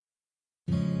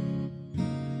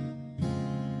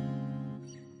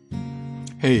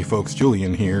Hey folks,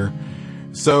 Julian here.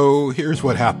 So here's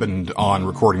what happened on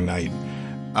recording night.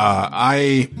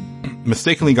 I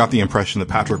mistakenly got the impression that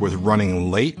Patrick was running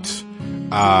late,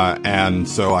 and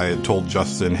so I had told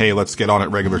Justin, hey, let's get on at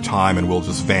regular time and we'll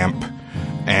just vamp,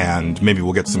 and maybe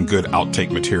we'll get some good outtake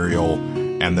material,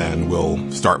 and then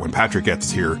we'll start when Patrick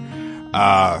gets here.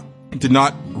 Did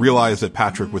not realize that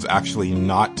Patrick was actually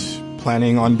not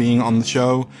planning on being on the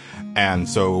show, and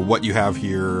so what you have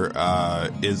here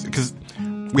is, because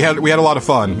we had a lot of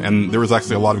fun, and there was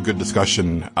actually a lot of good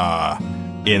discussion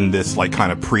in this like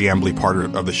kind of preambly part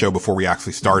of the show before we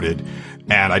actually started,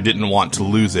 and I didn't want to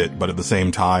lose it, but at the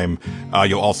same time,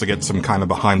 you'll also get some kind of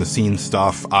behind the scenes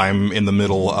stuff. I'm in the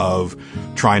middle of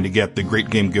trying to get the Great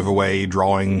Game Giveaway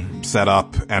drawing set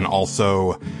up, and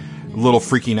also a little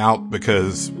freaking out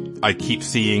because I keep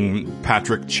seeing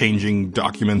Patrick changing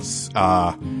documents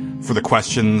for the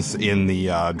questions in the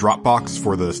Dropbox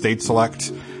for the stage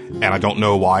select, and I don't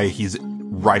know why he's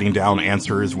writing down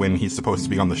answers when he's supposed to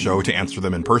be on the show to answer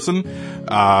them in person.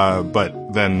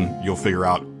 But then you'll figure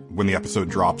out when the episode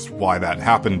drops why that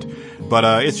happened.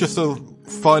 But it's just a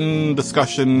fun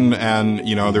discussion, and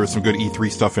you know, there was some good E3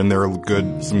 stuff in there,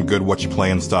 some good what you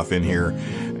playing stuff in here,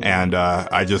 and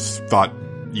I just thought,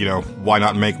 you know, why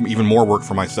not make even more work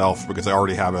for myself, because I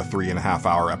already have a 3.5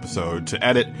 hour episode to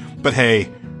edit. But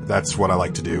hey, that's what I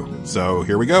like to do. So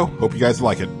here we go. Hope you guys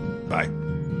like it. Bye.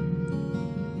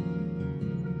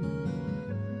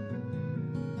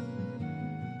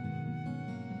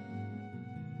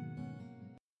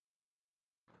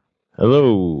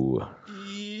 Hello.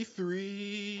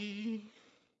 E3.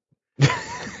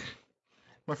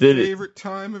 My favorite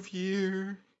time of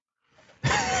year.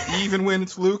 Even when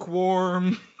it's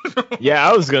lukewarm. Yeah,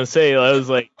 I was gonna say, I was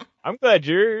like, I'm glad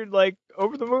you're like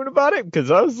over the moon about it, because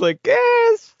I was like,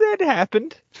 yes, that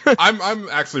happened. I'm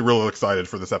actually really excited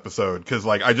for this episode, because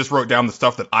like I just wrote down the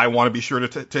stuff that I want to be sure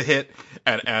to hit,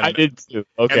 and I did too.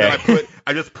 Okay. And then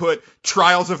I just put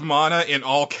Trials of Mana in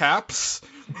all caps,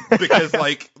 because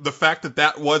like the fact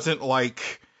that wasn't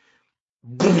like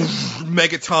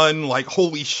megaton, like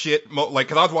holy shit, like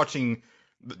because I was watching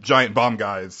the Giant Bomb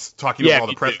guys talking about all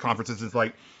the press conferences, is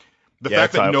like the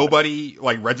fact that nobody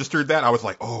like registered that, I was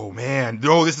like, oh man,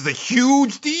 no, this is a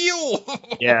huge deal.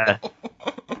 Yeah.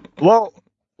 Well,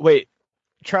 wait,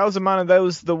 Trials of Mana,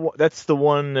 that's the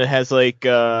one that has like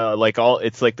all,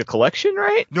 it's like the collection,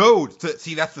 right? No,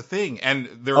 see, that's the thing, and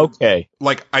they're okay.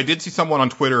 Like, I did see someone on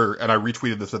Twitter, and I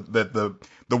retweeted this, that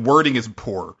the wording is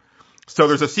poor. So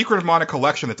there's a Secret of Mana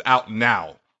collection that's out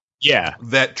now. Yeah.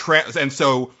 And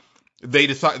so they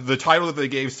decide the title that they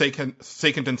gave Seiken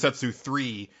Densetsu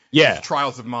 3 is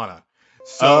Trials of Mana.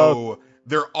 So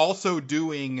they're also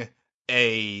doing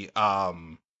an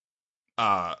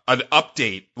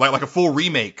update, like a full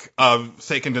remake of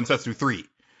Seiken Densetsu 3.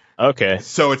 Okay.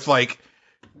 So it's like,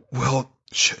 well,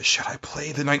 should I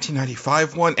play the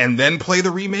 1995 one and then play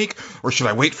the remake, or should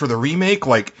I wait for the remake?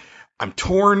 Like, I'm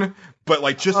torn, but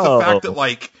like just the fact that,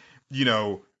 like, you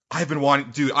know, I've been wanting,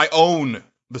 dude, I own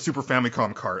the Super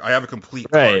Famicom cart. I have a complete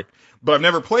cart, but I've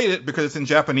never played it because it's in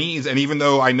Japanese. And even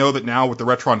though I know that now with the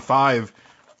Retron 5,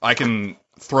 I can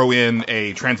throw in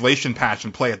a translation patch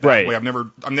and play it that way, I've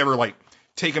never like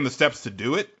taken the steps to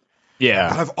do it. Yeah.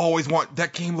 But I've always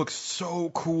that game looks so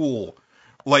cool.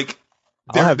 Like,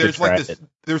 there's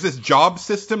this job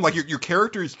system, like your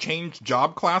characters change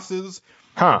job classes.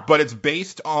 But it's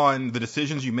based on the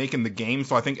decisions you make in the game,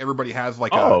 so I think everybody has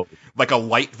like a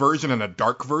light version and a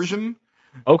dark version.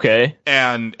 Okay.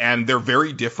 And they're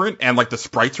very different, and like the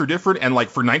sprites are different, and like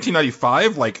for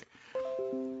 1995, like,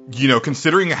 you know,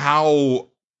 considering how,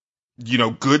 you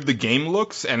know, good the game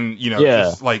looks, and you know,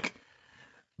 just like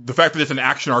the fact that it's an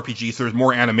action RPG, so there's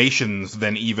more animations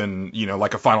than even, you know,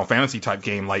 like a Final Fantasy type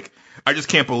game. Like, I just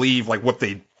can't believe like what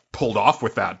they pulled off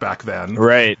with that back then.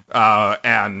 Right.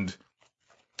 And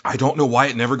I don't know why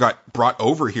it never got brought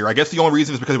over here. I guess the only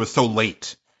reason is because it was so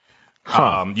late.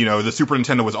 You know, the Super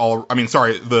Nintendo was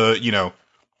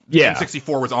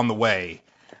N64 was on the way,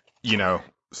 you know,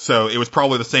 so it was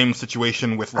probably the same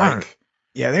situation with like.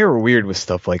 Yeah, they were weird with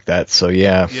stuff like that, so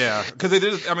yeah. Yeah, because they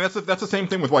did. I mean, that's the same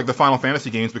thing with like the Final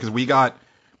Fantasy games, because we got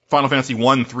Final Fantasy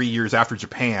 1 3 years after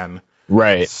Japan.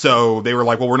 Right. So they were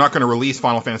like, well, we're not going to release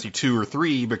Final Fantasy 2 or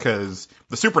 3 because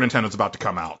the Super Nintendo's about to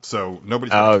come out, so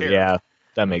nobody's going to care. Yeah,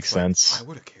 that makes sense. I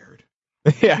would have cared.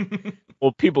 Yeah.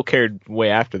 Well, people cared way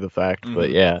after the fact, but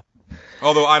yeah.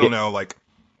 Although, I don't know, like,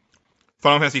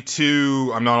 Final Fantasy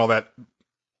 2, I'm not all that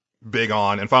big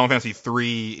on, and Final Fantasy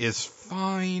 3 is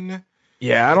fine.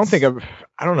 Yeah, I don't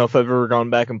know if I've ever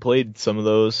gone back and played some of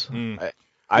those.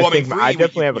 I think 3, I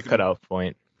definitely have a cutoff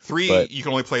point. 3, you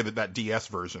can only play that DS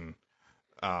version.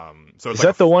 So it's Is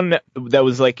that the one that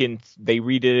was like they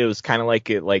redid it? It was kind of like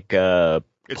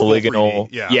it's polygonal. full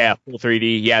 3D, yeah, full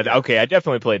 3D. Yeah, okay, I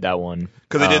definitely played that one.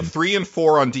 Because they did 3 and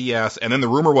 4 on DS, and then the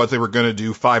rumor was they were going to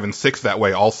do 5 and 6 that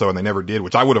way also, and they never did,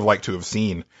 which I would have liked to have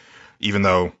seen, even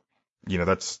though,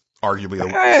 that's arguably the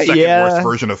second worst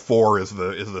version of 4 is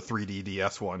the 3D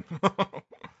DS one.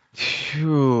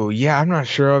 Yeah, I'm not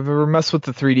sure I've ever messed with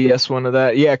the 3DS one of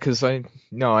that. Yeah, because I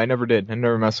never did. I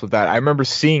never messed with that. I remember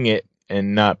seeing it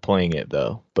and not playing it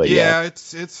though. But yeah,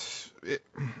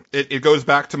 it goes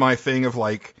back to my thing of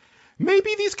like,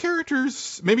 maybe these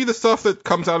characters, maybe the stuff that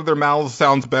comes out of their mouths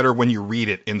sounds better when you read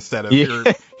it instead of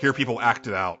hear people act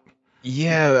it out.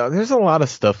 Yeah, there's a lot of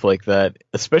stuff like that,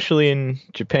 especially in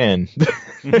Japan.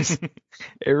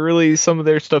 Some of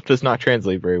their stuff does not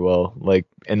translate very well. Like,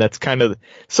 and that's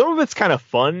some of it's kind of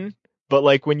fun, but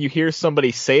like when you hear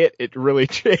somebody say it, it really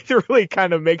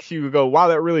kind of makes you go, wow,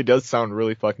 that really does sound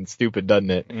really fucking stupid, doesn't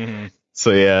it? Mm-hmm.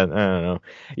 So yeah, I don't know.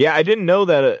 Yeah, I didn't know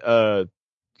that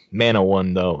Mana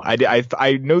 1 though.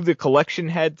 I know the collection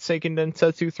had Seiken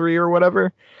Densetsu 3 or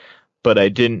whatever, but I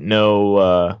didn't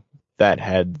know that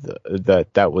had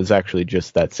that was actually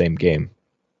just that same game.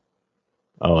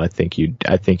 Oh, I think you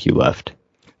left.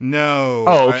 No.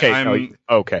 Oh, okay.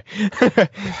 Okay.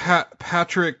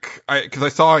 Patrick, because I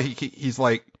saw he's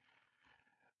like,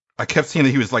 I kept seeing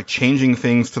that he was like changing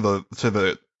things to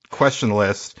the question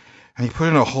list, and he put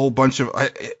in a whole bunch of. I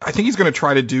think he's going to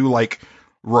try to do like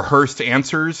rehearsed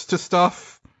answers to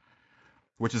stuff,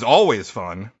 which is always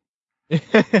fun.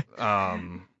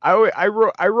 I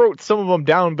wrote some of them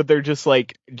down, but they're just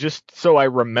so I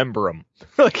remember them,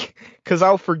 like, because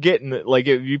I'll forget, and like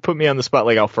if you put me on the spot,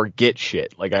 like I'll forget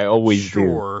shit, like I always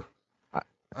do.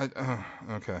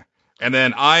 Okay. And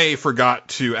then I forgot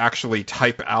to actually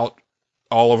type out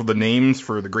all of the names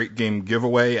for the Great Game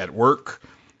Giveaway at work.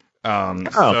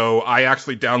 So I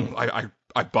actually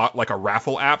I bought like a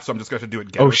raffle app, so I'm just going to do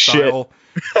it Getter style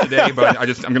today. But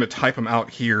I'm going to type them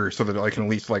out here so that I can at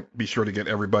least like be sure to get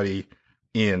everybody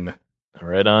in.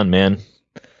 Right on, man.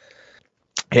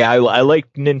 Yeah, I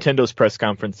like Nintendo's press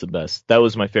conference the best. That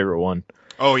was my favorite one.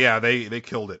 Oh yeah, they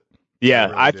killed it. Yeah,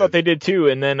 really I thought they did too.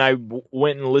 And then I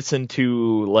went and listened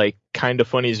to like Kinda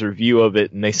Funny's review of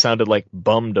it, and they sounded like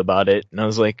bummed about it. And I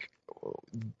was like,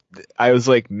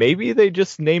 maybe they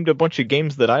just named a bunch of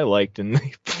games that I liked, and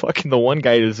fucking the one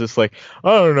guy is just like,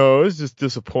 I don't know, it was just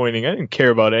disappointing. I didn't care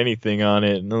about anything on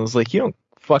it. And I was like, you don't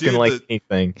fucking like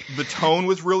anything. The tone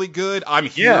was really good. I'm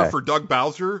here for Doug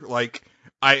Bowser. Like,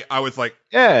 I was like,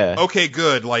 yeah, okay,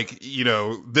 good. Like,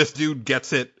 this dude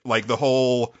gets it. Like, the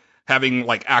whole having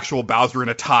like actual Bowser in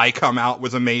a tie come out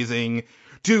was amazing.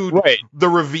 Dude, right. The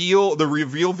reveal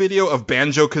video of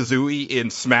Banjo-Kazooie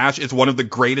in Smash is one of the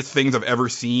greatest things I've ever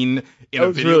seen in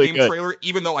a video game trailer,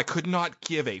 even though I could not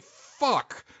give a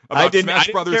fuck about Smash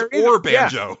Brothers or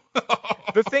Banjo. Yeah.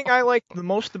 The thing I liked the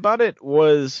most about it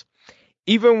was,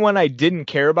 even when I didn't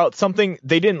care about something,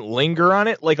 they didn't linger on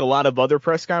it like a lot of other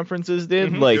press conferences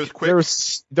did. Mm-hmm. Like,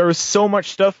 there was so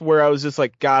much stuff where I was just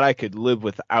like, God, I could live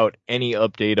without any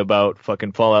update about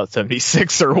fucking Fallout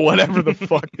 76 or whatever the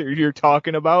fuck you're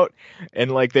talking about.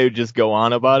 And like, they would just go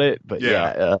on about it. But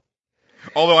yeah.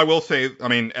 Although I will say, I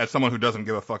mean, as someone who doesn't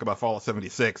give a fuck about Fallout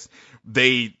 76,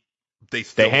 they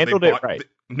handled it right.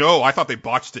 No, I thought they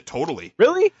botched it totally.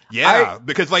 Really? Yeah,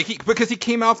 because he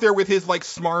came out there with his like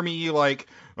smarmy like,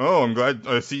 oh, I'm glad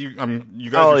I see you. You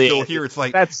guys are still here. It's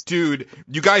like, dude,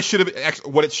 you guys should have.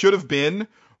 What it should have been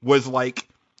was like,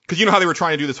 because you know how they were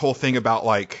trying to do this whole thing about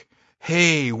like,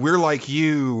 hey, we're like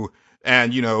you,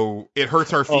 and it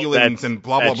hurts our feelings and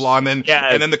blah blah blah, and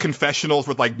then the confessionals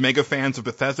with like mega fans of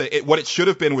Bethesda. What it should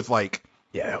have been was like.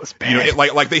 Yeah, it was bad.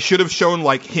 Like they should have shown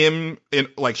like him in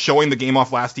like showing the game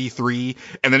off last E3,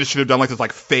 and then it should have done like this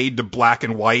like fade to black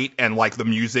and white, and like the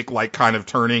music like kind of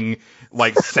turning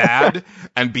like sad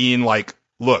and being like,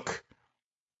 look,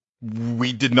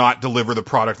 we did not deliver the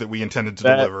product that we intended to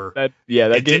deliver. It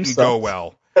didn't go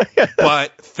well.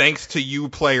 But thanks to you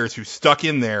players who stuck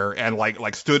in there and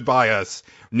like stood by us,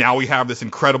 now we have this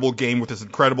incredible game with this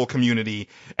incredible community,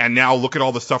 and now look at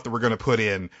all the stuff that we're going to put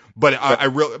in. But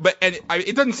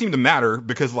it doesn't seem to matter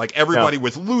because like everybody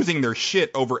was losing their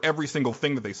shit over every single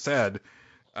thing that they said.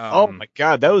 Oh my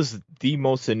God, that was the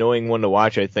most annoying one to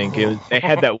watch. I think they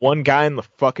had that one guy in the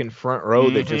fucking front row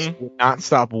that just would not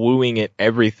stop wooing at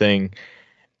everything.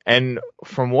 And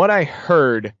from what I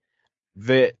heard,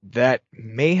 that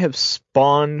may have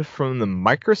spawned from the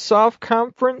Microsoft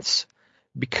conference,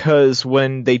 because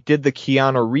when they did the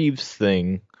Keanu Reeves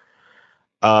thing,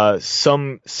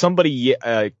 Keanu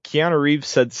Reeves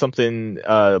said something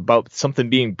about something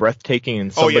being breathtaking,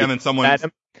 and somebody and then someone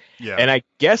Yeah. And I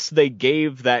guess they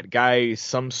gave that guy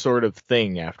some sort of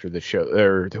thing after the show,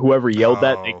 or whoever yelled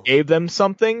that, they gave them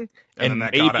something, and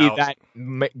maybe that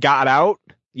got out.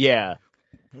 Yeah.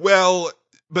 Well,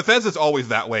 Bethesda's always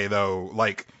that way, though.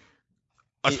 Like,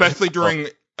 especially during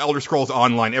Elder Scrolls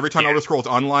Online. Every time Elder Scrolls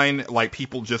Online, like,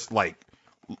 people just, like,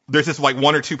 there's just, like,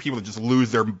 one or two people that just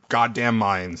lose their goddamn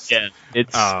minds. Yeah,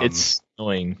 it's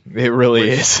annoying. It really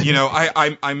is. You know,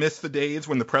 I miss the days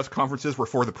when the press conferences were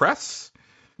for the press.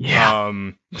 Yeah.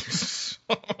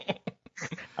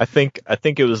 I think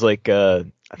it was like I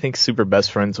think Super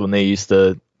Best Friends when they used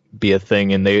to be a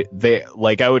thing, and they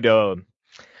like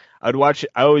I'd watch.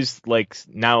 I always like,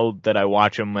 now that I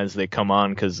watch them as they come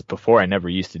on, because before I never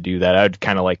used to do that. I'd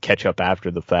kind of like catch up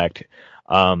after the fact.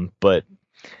 But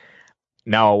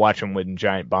now I'll watch them when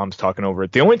Giant Bomb's talking over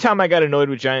it. The only time I got annoyed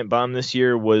with Giant Bomb this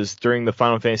year was during the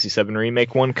Final Fantasy VII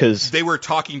Remake one, because they were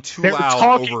talking too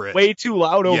loud over it. Way too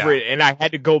loud over it, and I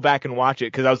had to go back and watch it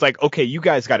because I was like, okay, you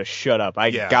guys got to shut up.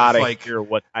 I gotta hear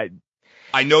what I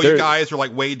know you guys are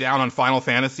like way down on Final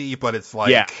Fantasy, but it's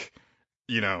like,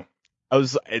 you know.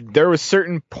 There was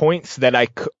certain points that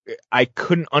I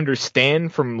couldn't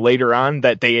understand from later on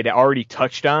that they had already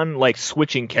touched on, like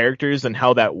switching characters and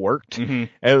how that worked. Mm-hmm.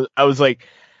 And I was like,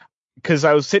 because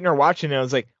I was sitting there watching and I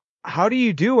was like, how do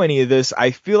you do any of this?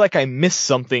 I feel like I missed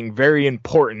something very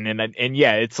important. And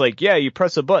yeah, it's like, yeah, you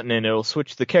press a button and it'll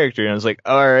switch the character. And I was like,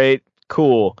 all right,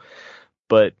 cool.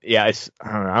 But yeah,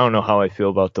 I don't know how I feel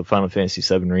about the Final Fantasy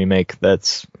VII Remake.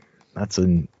 That's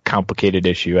a complicated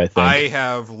issue, I think. I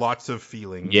have lots of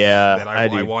feelings that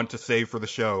I want to save for the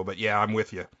show, but yeah, I'm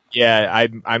with you. Yeah,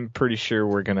 I'm pretty sure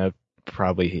we're gonna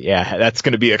probably, that's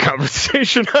gonna be a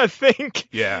conversation, I think.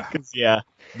 Yeah. Yeah.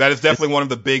 That is definitely one of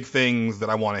the big things that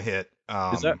I want to hit.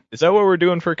 Is that what we're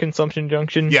doing for Consumption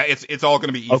Junction? Yeah, it's all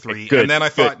gonna be E3. Okay, good, and then I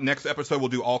thought next episode we'll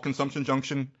do all Consumption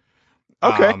Junction.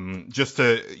 Okay. Just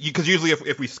to, because usually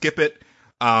if we skip it,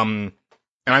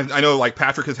 and I know, like,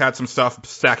 Patrick has had some stuff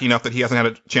stacking up that he hasn't had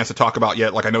a chance to talk about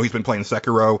yet. Like, I know he's been playing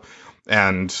Sekiro,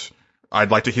 and I'd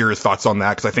like to hear his thoughts on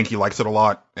that, because I think he likes it a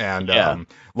lot. And,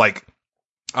 like,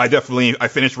 I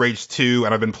finished Rage 2,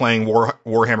 and I've been playing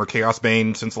Warhammer Chaos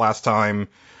Bane since last time.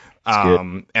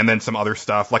 And then some other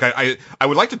stuff. Like, I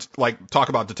would like to, like, talk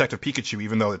about Detective Pikachu,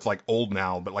 even though it's, like, old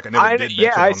now, but, like, I never did mention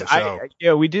it on the show.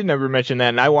 Yeah, we did never mention that,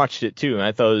 and I watched it, too, and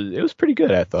I thought it was pretty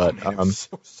good, I thought. Oh, man,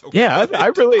 so yeah, I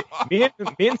really, me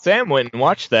and Sam went and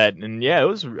watched that, and yeah,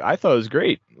 I thought it was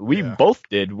great. We both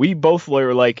did. We both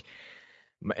were like,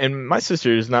 and my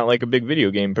sister is not like a big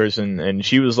video game person, and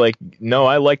she was like, no,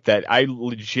 I like that. I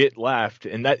legit laughed,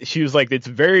 and that she was like, it's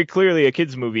very clearly a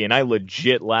kid's movie, and I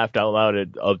legit laughed out loud at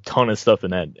a ton of stuff in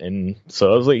that, and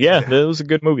so I was like, yeah. That was a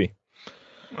good movie.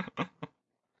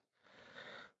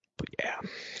 But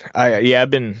I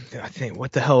think,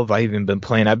 what the hell have I even been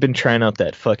playing? I've been trying out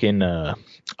that fucking A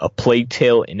Plague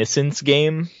Tale Innocence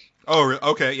game. Oh,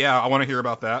 okay, yeah, I want to hear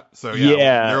about that. So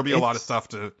yeah, there'll be a lot of stuff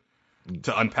to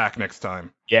unpack next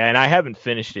time. Yeah, and I haven't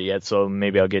finished it yet, so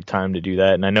maybe I'll get time to do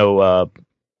that. And I know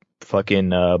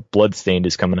Bloodstained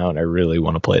is coming out, and I really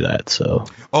want to play that. So.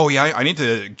 Oh yeah, I need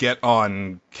to get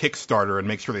on Kickstarter and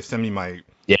make sure they send me my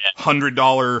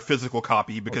 $100 physical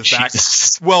copy, because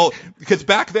because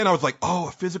back then I was like, oh,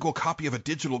 a physical copy of a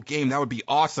digital game, that would be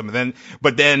awesome.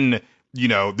 But then you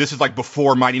know, this is like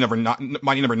before Mighty Number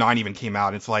 9 even came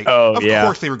out. It's like, of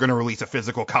course they were going to release a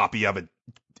physical copy of it,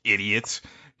 idiots.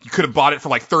 You could have bought it for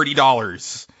like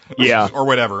 $30. Yeah. Or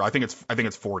whatever. I think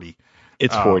it's 40.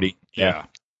 It's 40. Yeah.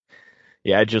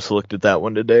 Yeah, I just looked at that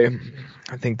one today.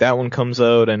 I think that one comes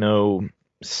out. I know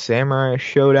Samurai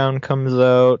Showdown comes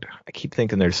out. I keep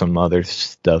thinking there's some other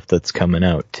stuff that's coming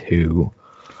out too.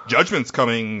 Judgment's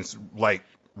coming like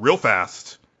real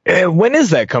fast. When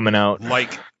is that coming out?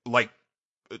 Like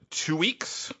 2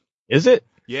 weeks. Is it?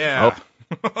 Yeah.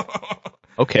 Oh.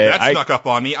 Okay. That snuck up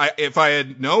on me. If I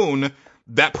had known,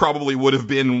 that probably would have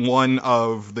been one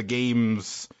of the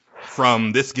games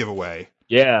from this giveaway.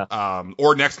 Yeah.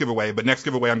 Or next giveaway, but next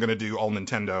giveaway I'm going to do all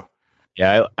Nintendo.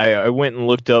 Yeah, I went and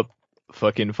looked up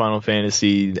fucking Final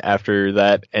Fantasy after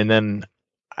that, and then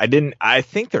I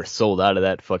think they're sold out of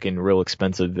that fucking real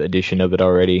expensive edition of it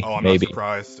already. Oh, I'm maybe. Not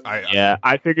surprised.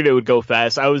 I figured it would go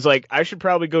fast. I was like, I should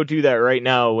probably go do that right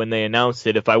now when they announced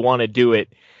it if I want to do it.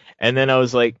 And then I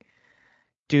was like,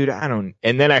 dude, I don't.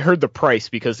 And then I heard the price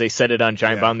because they said it on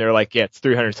Giant Bomb. They're like, yeah, it's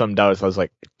 $300 something. I was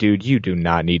like, dude, you do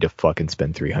not need to fucking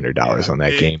spend $300 on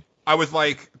that game. I was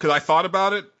like, because I thought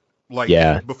about it, like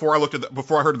before I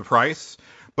heard the price,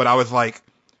 but I was like,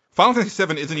 Final Fantasy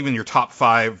VII isn't even your top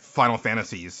 5 Final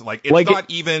Fantasies. Like, it's not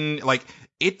even like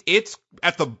it's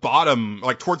at the bottom,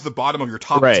 like towards the bottom of your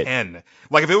top 10.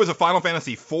 Like, if it was a Final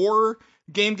Fantasy IV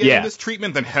game getting this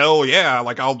treatment, then hell yeah,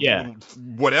 like I'll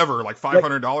whatever, like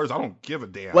 $500, I don't give a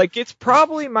damn. Like it's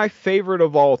probably my favorite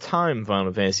of all time,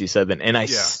 Final Fantasy VII, and I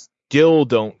still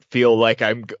don't feel like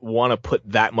I want to put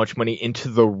that much money into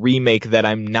the remake that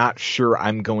I'm not sure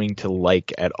I'm going to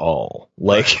like at all.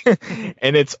 Like,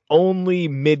 and it's only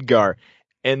Midgar,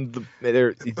 and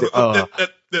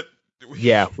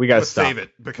yeah, we gotta stop. Save it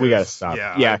because, we gotta stop.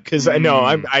 Yeah, because I know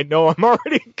I'm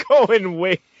already going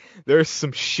way. There's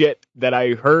some shit that I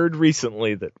heard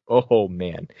recently that, oh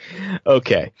man.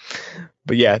 Okay.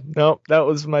 But yeah, no, that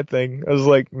was my thing. I was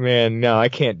like, man, no, I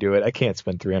can't do it. I can't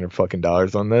spend $300 fucking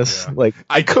on this. Yeah. Like,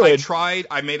 I tried.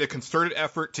 I made a concerted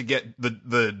effort to get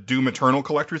the Doom Eternal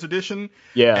Collector's Edition.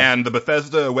 Yeah. And the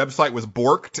Bethesda website was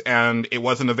borked and it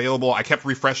wasn't available. I kept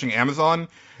refreshing Amazon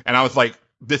and I was like,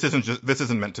 this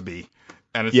isn't meant to be.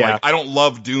 And it's like, I don't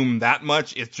love Doom that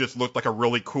much. It just looked like a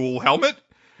really cool helmet.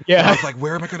 Yeah. And I was like,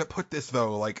 where am I going to put this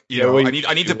though? Like, you know,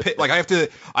 I need to pick, like, I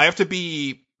have to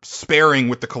be sparing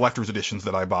with the collector's editions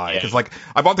that I buy. Cause like,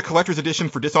 I bought the collector's edition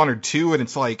for Dishonored 2 and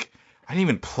it's like, I didn't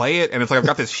even play it. And it's like, I've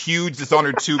got this huge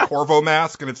Dishonored 2 Corvo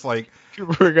mask and it's like,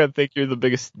 we're going to think you're the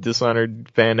biggest Dishonored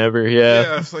fan ever. Yeah.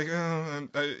 Yeah. It's like,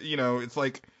 you know, it's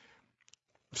like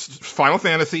Final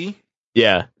Fantasy.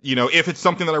 Yeah. You know, if it's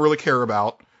something that I really care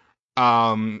about,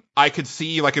 I could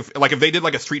see like if they did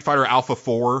like a Street Fighter Alpha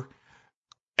 4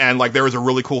 and like there was a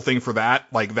really cool thing for that,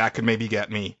 like that could maybe get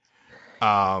me.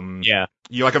 Yeah.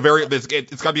 You like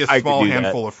it's got to be a small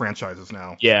handful of franchises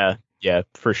now. Yeah,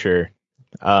 for sure.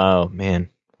 Oh man,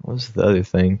 what was the other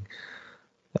thing?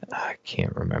 I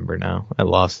can't remember now. I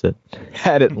lost it.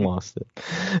 Had it and lost it.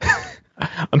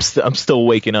 I'm still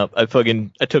waking up. I took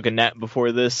a nap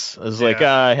before this. I was like,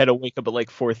 I had to wake up at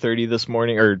like 4:30 this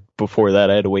morning, or before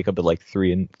that, I had to wake up at like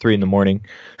 3 in the morning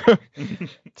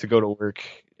to go to work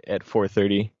at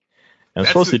 4:30. I'm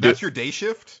supposed to do. That's your day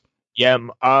shift? Yeah.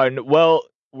 Well,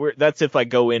 that's if I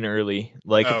go in early.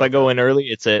 Like if I go in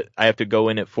early, I have to go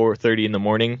in at 4:30 in the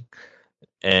morning,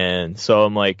 and so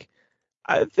I'm like,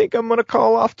 I think I'm gonna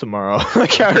call off tomorrow.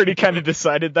 Like I already kind of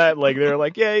decided that. Like they're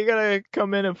like, yeah, you gotta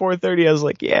come in at 4:30. I was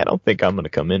like, yeah, I don't think I'm gonna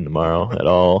come in tomorrow at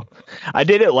all. I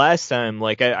did it last time.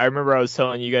 Like I remember I was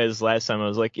telling you guys last time. I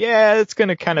was like, yeah, it's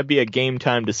gonna kind of be a game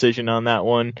time decision on that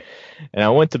one. And I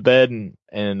went to bed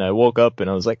and I woke up and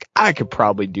I was like, I could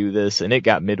probably do this. And it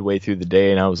got midway through the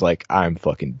day and I was like, I'm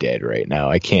fucking dead right now.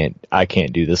 I can't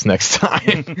do this next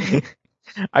time.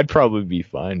 I'd probably be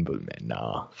fine, but man,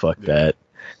 nah, fuck that.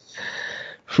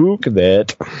 Fuck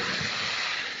that.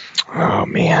 Oh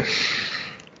man.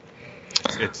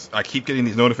 I keep getting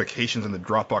these notifications in the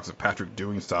Dropbox of Patrick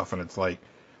doing stuff, and it's like,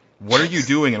 what are you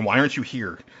doing, and why aren't you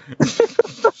here?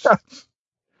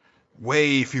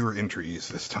 Way fewer entries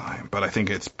this time, but I think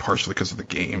it's partially because of the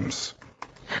games.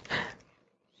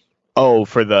 Oh,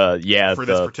 for this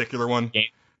particular one,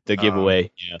 the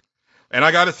giveaway, yeah. And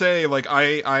I gotta say, like,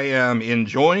 I am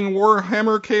enjoying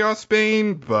Warhammer Chaos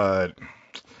Bane, but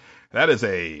that is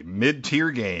a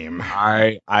mid-tier game.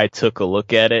 I took a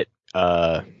look at it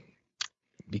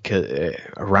because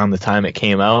around the time it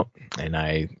came out, and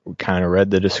I kind of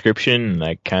read the description, and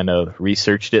I kind of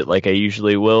researched it like I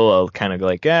usually will. I'll kind of go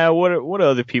like, what do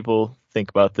other people think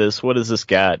about this? What has this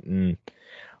got? And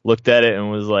looked at it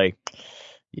and was like,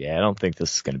 yeah, I don't think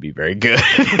this is going to be very good.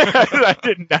 I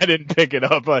didn't pick it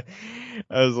up. I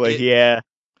was like,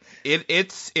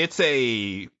 it's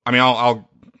a. I mean, I'll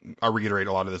reiterate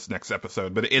a lot of this next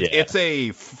episode, but it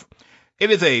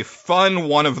is a fun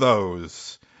one of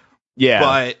those. Yeah.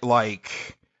 But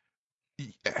like,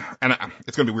 and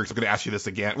it's gonna be weird. So I'm gonna ask you this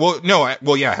again.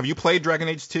 Yeah. Have you played Dragon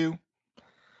Age 2?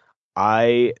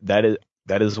 That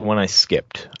is one I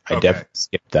skipped. I definitely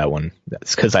skipped that one.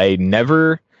 That's because I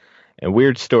never. A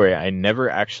weird story. I never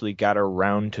actually got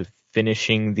around to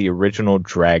finishing the original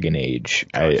Dragon Age.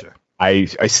 Gotcha. I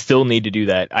still need to do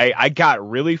that. I got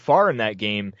really far in that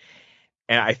game,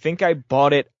 and I think I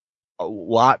bought it a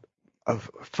lot of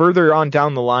further on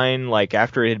down the line, like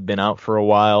after it had been out for a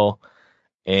while,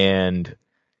 and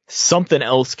something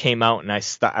else came out, and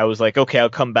I was like, okay, I'll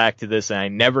come back to this, and I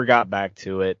never got back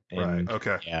to it. And, right.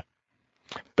 Okay. Yeah.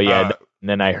 But yeah, and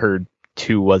then I heard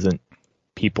 2 wasn't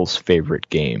people's favorite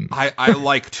game. I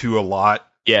like 2 a lot.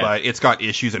 Yeah. But it's got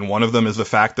issues, and one of them is the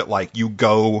fact that like you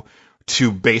go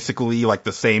to basically like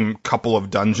the same couple of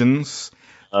dungeons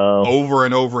over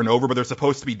and over and over, but they're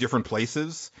supposed to be different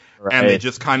places. Right. And they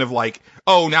just kind of like,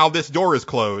 oh, now this door is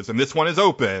closed and this one is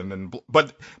open, and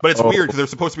but it's weird because they're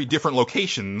supposed to be different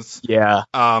locations. Yeah.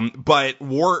 But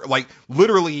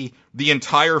literally the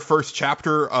entire first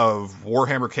chapter of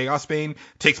Warhammer Chaos Bane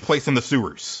takes place in the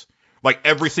sewers. Like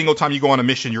every single time you go on a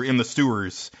mission, you're in the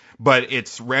sewers, but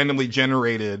it's randomly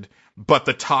generated but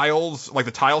the tiles, like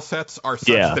the tile sets, are such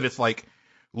that it's like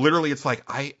literally, it's like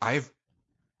I've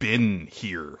been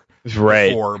here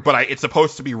before, but it's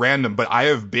supposed to be random. But I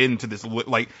have been to this,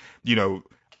 like, you know,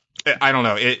 I don't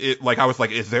know. It like I was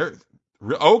like, is there?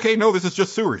 Okay, no, this is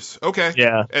just sewers. Okay,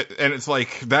 yeah, and it's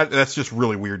like that's just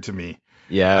really weird to me.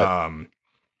 Yeah.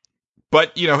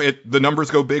 But you know, the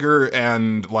numbers go bigger,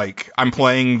 and like I'm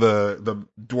playing the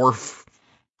dwarf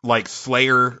like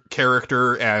Slayer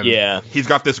character, and he's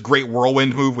got this great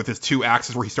whirlwind move with his 2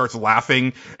 axes where he starts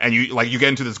laughing, and you get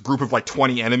into this group of like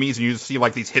 20 enemies, and you just see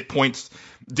like these hit points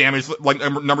damage, like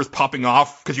numbers popping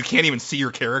off because you can't even see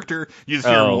your character. You just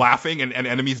hear him laughing and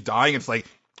enemies dying. It's like,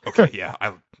 okay, yeah,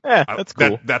 that's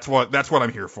cool. That's what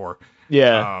I'm here for.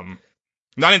 Yeah.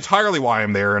 Not entirely why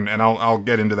I'm there, and I'll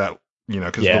get into that, you know,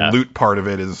 because the loot part of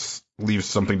it leaves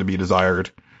something to be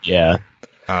desired. Yeah.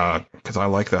 Because I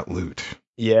like that loot.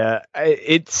 Yeah,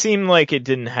 it seemed like it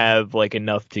didn't have like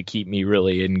enough to keep me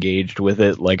really engaged with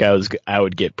it. Like I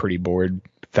would get pretty bored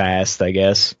fast, I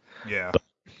guess. Yeah. But,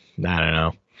 I don't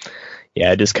know.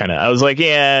 Yeah, I was like,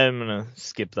 yeah, I'm gonna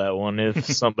skip that one. If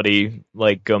somebody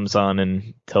like comes on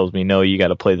and tells me, no, you got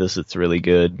to play this, it's really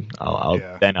good,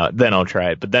 then I'll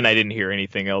try it. But then I didn't hear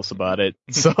anything else about it,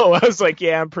 so I was like,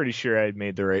 yeah, I'm pretty sure I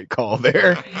made the right call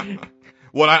there.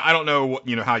 Well, I don't know,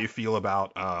 you know, how you feel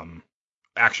about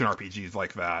action RPGs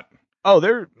like that.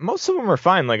 Oh, most of them are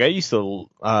fine. Like I used to,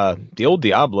 the old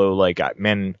Diablo, like,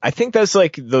 man, I think that's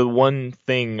like the one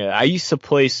thing. I used to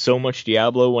play so much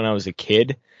Diablo when I was a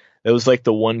kid. It was like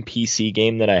the one PC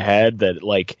game that I had that,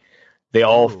 like, they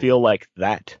all feel like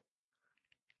that.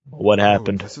 What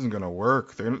happened? This isn't gonna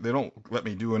work. They don't let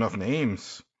me do enough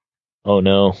names. Oh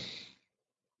no.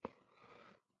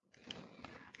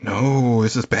 No,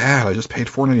 this is bad. I just paid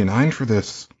 $4.99 for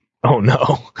this. Oh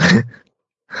no.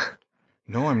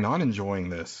 No, I'm not enjoying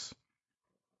this.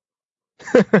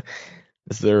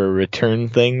 Is there a return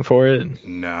thing for it?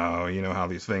 No, you know how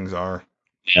these things are.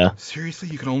 Yeah. Seriously,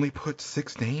 you can only put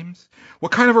 6 names?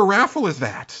 What kind of a raffle is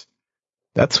that?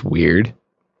 That's weird.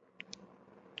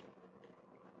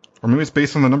 Or maybe it's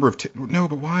based on the number of... No,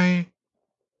 but why?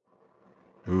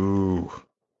 Ooh.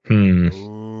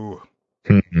 Ooh.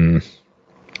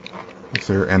 Is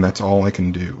there... And that's all I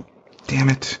can do. Damn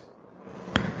it.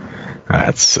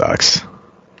 That sucks.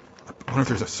 I wonder if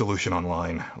there's a solution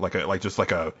online, just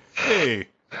like a hey,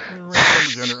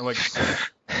 like.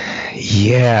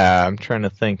 Yeah, I'm trying to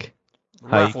think.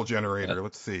 Raffle generator.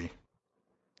 Let's see.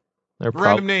 They're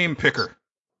random name picker.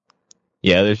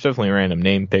 Yeah, there's definitely random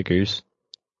name pickers.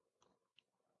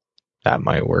 That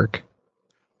might work.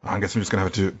 I guess I'm just gonna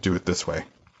have to do it this way.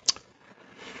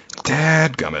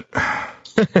 Dadgummit.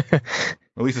 At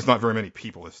least it's not very many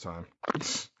people this time.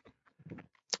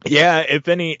 Yeah,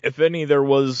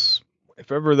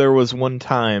 if ever there was one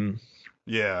time.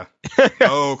 Yeah.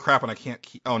 Oh crap! And I can't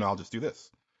keep. Oh no, I'll just do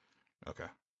this. Okay.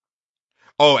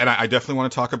 Oh, and I definitely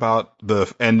want to talk about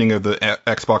the ending of the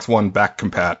Xbox One back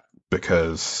compat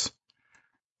because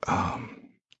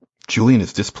Julian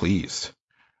is displeased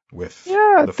with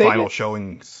the final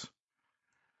showings.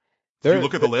 Did you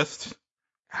look at the list?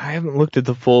 I haven't looked at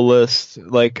the full list.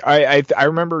 Like I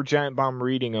remember Giant Bomb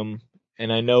reading them.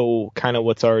 And I know kind of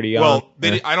what's already on. Well,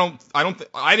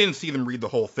 I didn't see them read the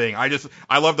whole thing. I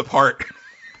love the part.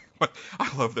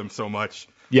 I love them so much.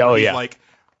 Yeah, oh yeah. Like,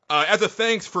 as a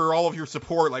thanks for all of your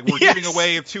support, like we're giving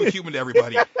away 2 human to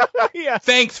everybody. Yeah.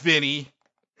 Thanks, Vinny.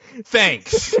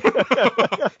 Thanks.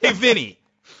 Hey, Vinny.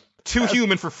 2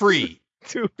 human for free.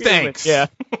 2 Thanks. Human,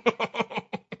 yeah.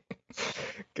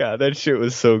 God, that shit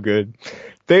was so good.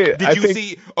 Did you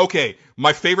see? Okay,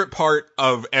 my favorite part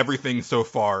of everything so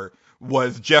far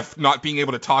was Jeff not being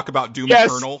able to talk about Doom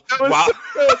Eternal. Wow.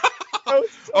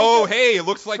 Oh, hey, it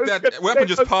looks like that weapon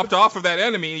just popped off of that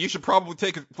enemy. You should probably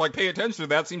pay attention to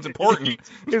that. Seems important.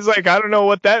 He's like, I don't know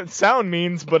what that sound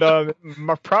means, but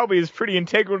probably is pretty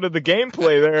integral to the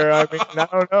gameplay there. I mean, I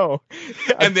don't know.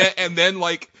 and then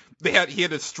like he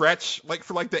had to stretch like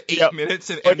for like the 8 minutes,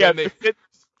 and then they talking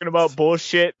about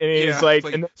bullshit, and he's like,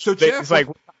 and so Jeff, he's like,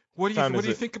 what do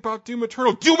you think about Doom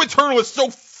Eternal? Doom Eternal is so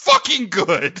fucking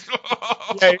good.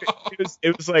 Yeah,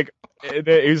 it was like,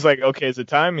 okay, is it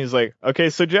time? He's like, okay,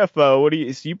 so Jeff,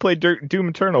 you played Doom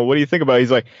Eternal. What do you think about it?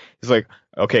 He's like,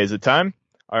 okay, is it time?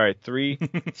 All right, 3,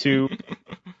 2,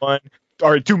 1. All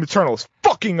right, Doom Eternal is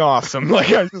fucking awesome.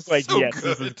 Like, I was just like, yes,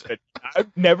 this is good. I've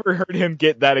never heard him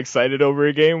get that excited over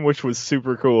a game, which was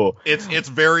super cool. It's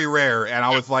very rare, and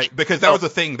I was like, because that was the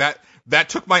thing that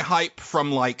took my hype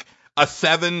from like a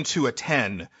 7 to a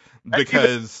 10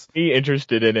 because me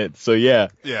interested in it. So yeah.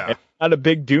 And I'm not a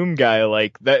big Doom guy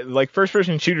like that. Like first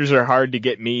person shooters are hard to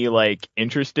get me like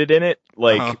interested in it.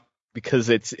 Like because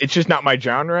it's just not my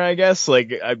genre, I guess.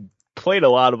 Like I've played a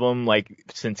lot of them like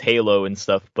since Halo and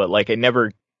stuff, but like they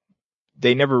never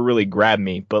really grabbed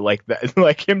me. But like that,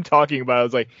 like him talking about it, I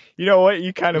was like, you know what?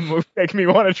 You kind of make me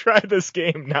want to try this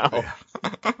game now. Yeah.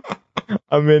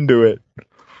 I'm into it.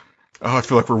 Oh, I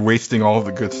feel like we're wasting all of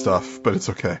the good stuff, but it's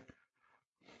okay.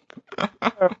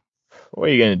 What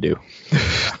are you gonna do?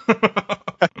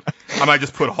 I might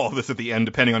just put all of this at the end,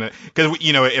 depending on it, because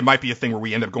it might be a thing where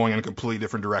we end up going in a completely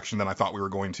different direction than I thought we were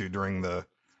going to during the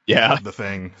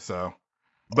thing. So,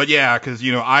 but yeah, because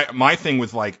my thing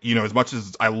was like, as much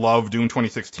as I love Doom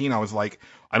 2016, I was like,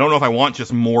 I don't know if I want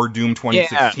just more Doom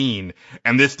 2016,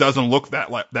 and this doesn't look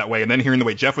that way. And then hearing the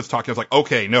way Jeff was talking, I was like,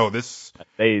 okay, no, this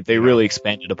they really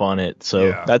expanded upon it,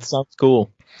 so that sounds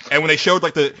cool. And when they showed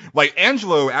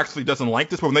Angelo actually doesn't like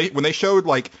this, but when they showed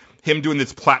like him doing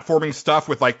this platforming stuff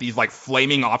with like these like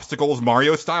flaming obstacles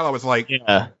Mario style, I was like,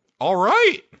 all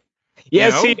right.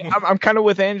 Yeah, see, I'm kind of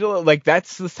with Angelo. Like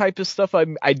that's the type of stuff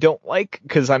I don't like,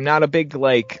 because I'm not a big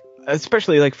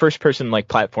especially like first person like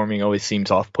platforming always seems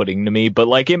off-putting to me. But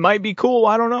like it might be cool.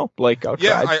 I don't know. Like I'll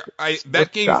try.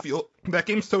 That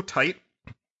game's so tight,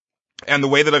 and the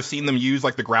way that I've seen them use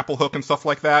like the grapple hook and stuff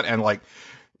like that, and like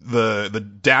the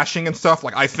dashing and stuff,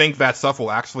 like I think that stuff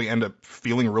will actually end up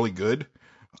feeling really good.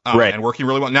 Right. And working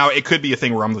really well. Now, it could be a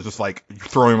thing where I'm just like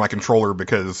throwing my controller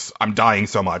because I'm dying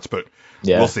so much, but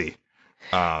we'll see.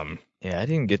 I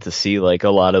didn't get to see like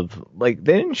a lot of like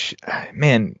they didn't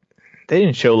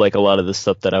show like a lot of the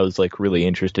stuff that I was like really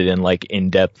interested in, like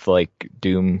in depth, like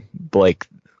Doom, like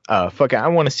I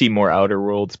want to see more Outer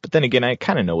Worlds, but then again, I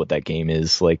kind of know what that game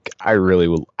is. Like I really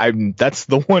will. That's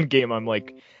the one game I'm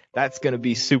like, that's gonna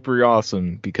be super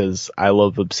awesome because I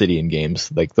love Obsidian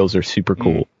games. Like those are super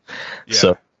cool. Yeah.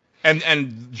 So.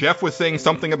 And Jeff was saying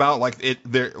something about like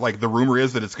the rumor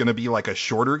is that it's going to be like a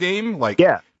shorter game, like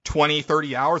 20,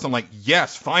 30 hours. I'm like,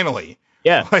 yes, finally.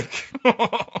 Yeah. Like,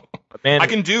 man, I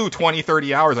can do 20,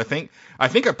 30 hours. I think I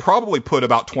probably put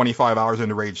about 25 hours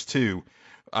into Rage 2.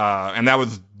 And that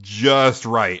was just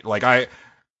right. Like I'll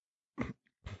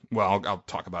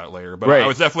talk about it later, but I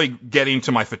was definitely getting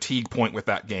to my fatigue point with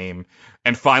that game,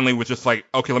 and finally was just like,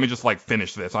 okay, let me just like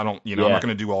finish this. I don't, I'm not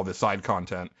going to do all this side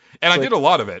content. And I did a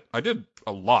lot of it. I did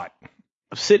a lot.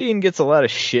 Obsidian gets a lot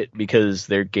of shit because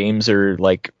their games are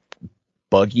like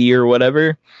buggy or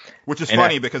whatever. Which is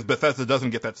funny because Bethesda doesn't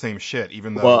get that same shit,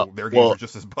 even though their games are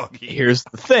just as buggy. Here's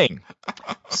the thing.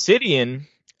 Obsidian,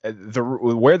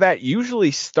 where that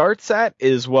usually starts at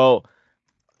is, Fallout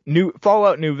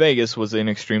New Vegas was an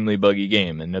extremely buggy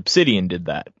game, and Obsidian did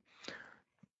that.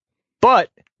 But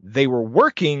they were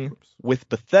working with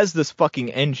Bethesda's fucking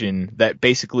engine that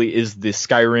basically is the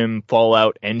Skyrim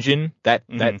Fallout engine, that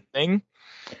thing.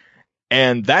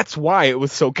 And that's why it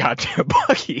was so goddamn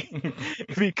buggy.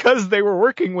 Because they were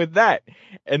working with that.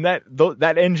 And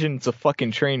that engine's a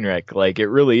fucking train wreck. Like, it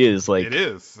really is. Like, it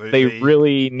is. They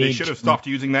really need... They should have stopped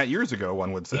using that years ago,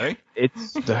 one would say.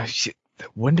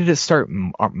 When did it start?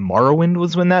 Morrowind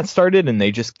was when that started, and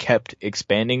they just kept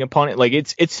expanding upon it. Like,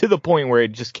 it's to the point where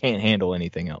it just can't handle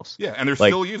anything else. Yeah, and they're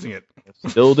still using it.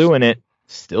 Still doing it.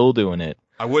 Still doing it.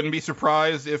 I wouldn't be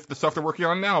surprised if the stuff they're working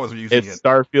on now is using it.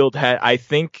 Starfield I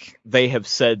think they have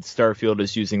said Starfield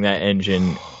is using that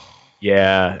engine.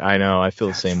 Yeah, I know. I feel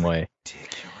the same way.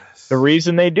 Ridiculous. The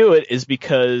reason they do it is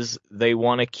because they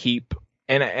want to keep,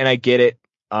 and I get it.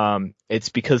 It's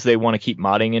because they want to keep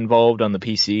modding involved on the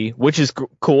PC, which is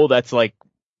cool. That's like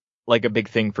a big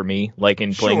thing for me, like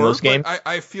in playing those games.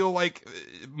 I feel like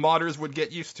modders would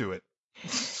get used to it.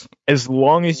 As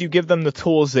long as you give them the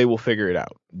tools, they will figure it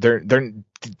out.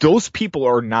 Those people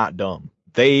are not dumb.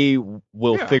 They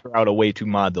will figure out a way to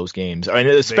mod those games. I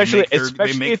mean, especially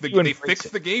they fix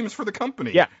the games for the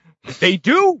company. Yeah, they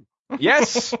do.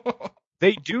 Yes,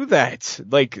 they do that.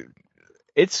 Like,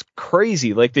 it's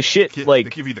crazy. Like the shit. Like,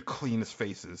 they give you the cleanest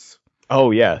faces.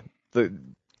 Oh yeah,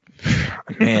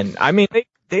 man. I mean,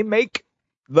 they make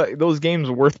those games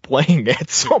worth playing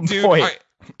at some point.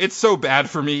 It's so bad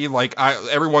for me. Like,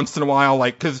 every once in a while,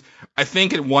 like, because I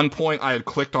think at one point I had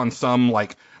clicked on some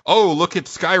like, oh, look at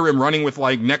Skyrim running with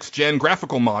like next gen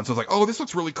graphical mods. I was like, oh, this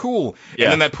looks really cool.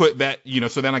 Yeah. And then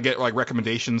so then I get like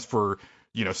recommendations for,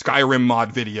 Skyrim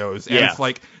mod videos. And it's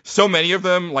like, so many of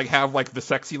them like have like the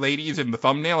sexy ladies in the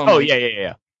thumbnail. I'm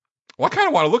yeah. Well, I kind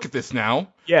of want to look at this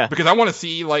now. Yeah. Because I want to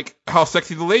see like how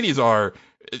sexy the ladies are,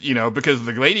 because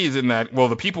the ladies in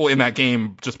the people in that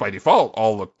game just by default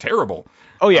all look terrible.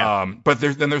 Oh yeah. But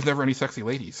there's never any sexy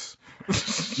ladies.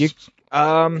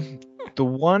 The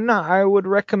one I would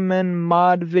recommend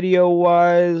mod video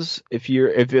wise, if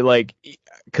you're like,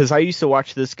 because I used to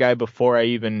watch this guy before I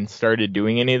even started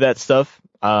doing any of that stuff,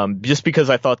 just because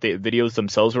I thought the videos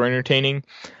themselves were entertaining.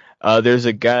 There's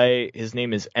a guy, his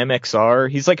name is MXR.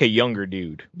 He's like a younger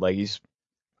dude, like he's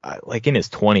like in his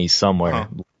 20s somewhere.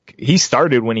 Uh-huh. He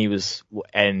started when he was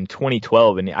in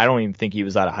 2012, and I don't even think he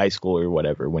was out of high school or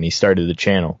whatever when he started the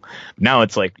channel. Now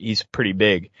it's like he's pretty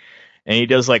big, and he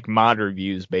does like mod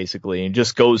reviews basically, and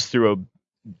just goes through a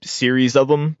series of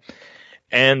them,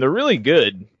 and they're really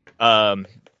good.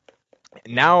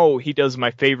 Now he does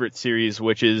my favorite series,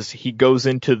 which is he goes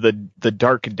into the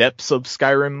dark depths of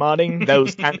Skyrim modding.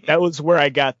 That was where I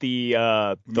got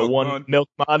the milk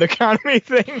mod economy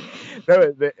thing.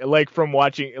 Like from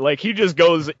watching, like he just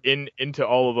goes into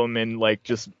all of them and like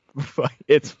just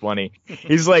it's funny.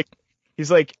 He's like,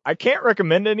 I can't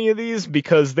recommend any of these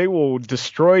because they will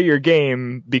destroy your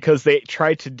game because they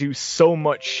try to do so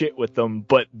much shit with them,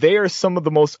 but they are some of the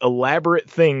most elaborate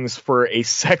things for a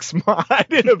sex mod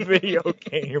in a video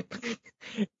game.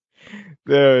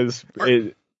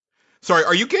 Sorry,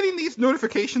 are you getting these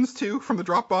notifications too from the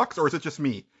Dropbox, or is it just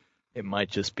me? It might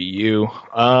just be you.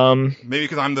 Maybe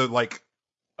because I'm the like...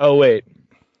 Oh, wait.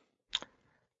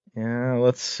 Yeah,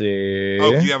 let's see.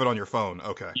 Oh, you have it on your phone.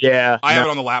 Okay. Yeah. I have it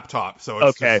on the laptop, so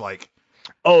it's just like...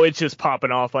 Oh, it's just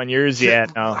popping off on yours? Yeah,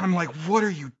 no. I'm like, what are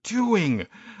you doing?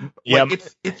 Yeah. Like,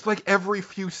 it's like every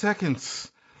few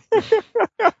seconds.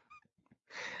 I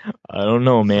don't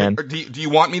know, man. Like, do you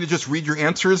want me to just read your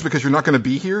answers because you're not going to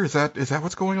be here? Is that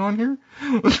what's going on here?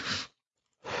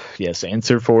 Yes,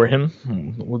 answer for him.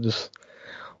 We'll just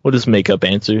make up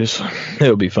answers.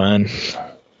 It'll be fine.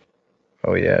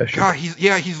 Oh yeah, sure. God,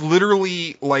 he's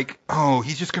literally like,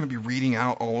 he's just going to be reading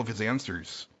out all of his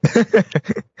answers.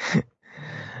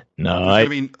 No, there's going to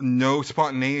be no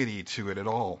spontaneity to it at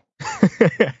all.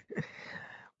 Like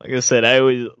I said, I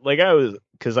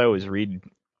always read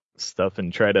stuff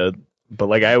and try to, but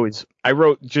like I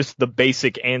wrote just the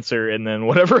basic answer and then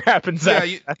whatever happens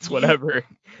that's whatever.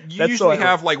 You usually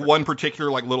have like one particular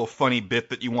like little funny bit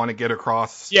that you want to get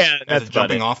across as a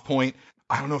jumping off point.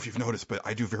 I don't know if you've noticed, but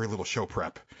I do very little show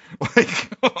prep.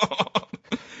 Like,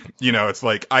 it's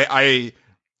like I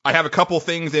have a couple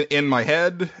things in my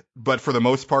head, but for the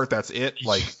most part, that's it.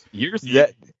 Like,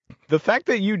 the fact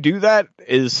that you do that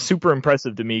is super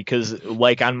impressive to me because,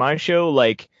 like, on my show,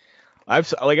 like I've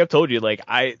told you, like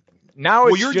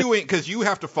you're doing because you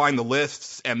have to find the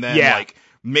lists and then like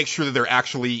make sure that they're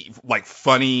actually like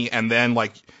funny, and then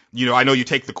like. I know you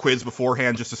take the quiz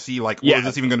beforehand just to see, like, is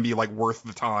this even going to be, like, worth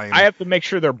the time? I have to make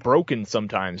sure they're broken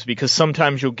sometimes, because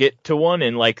sometimes you'll get to one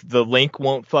and, like, the link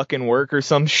won't fucking work or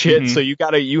some shit, so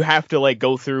you have to, like,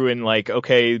 go through and, like,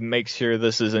 okay, make sure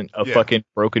this isn't a fucking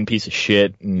broken piece of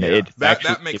shit. And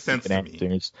that makes sense to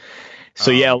me.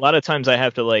 So, a lot of times I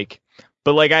have to, like,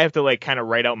 I have to, like, kind of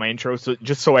write out my intro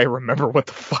just so I remember what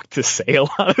the fuck to say a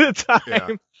lot of the time. Yeah.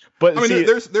 But I mean,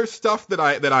 there's stuff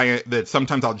that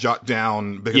sometimes I'll jot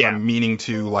down because I'm meaning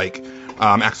to like.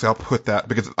 Actually, I'll put that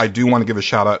because I do want to give a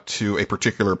shout out to a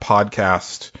particular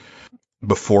podcast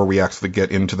before we actually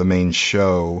get into the main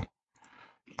show.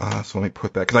 So let me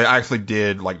put that because I actually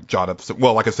did like jot up.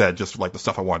 Like I said, just like the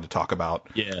stuff I wanted to talk about.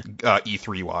 Yeah.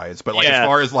 E3 wise, but like as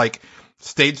far as like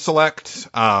stage select,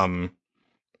 like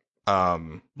I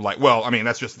mean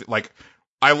that's just like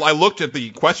I looked at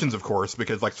the questions of course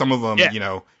because like some of them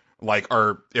like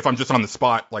if I'm just on the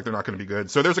spot, like they're not going to be good.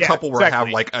 So there's a couple where I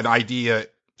have like an idea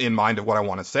in mind of what I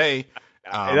want to say.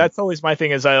 That's always my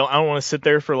thing is I don't want to sit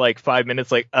there for like 5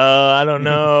 minutes. Like, I don't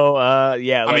know. I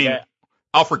mean,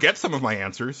 I'll forget some of my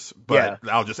answers, but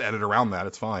I'll just edit around that.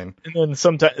 It's fine. And then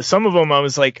sometimes some of them I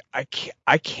was like,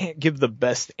 I can't give the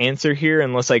best answer here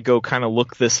unless I go kind of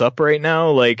look this up right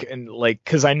now.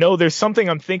 Cause I know there's something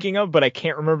I'm thinking of, but I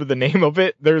can't remember the name of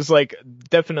it. There's like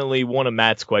definitely one of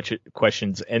Matt's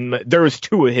questions, and there was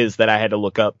two of his that I had to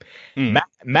look up.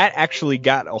 Matt actually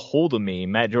got a hold of me.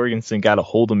 Matt Jorgensen got a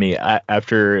hold of me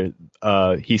after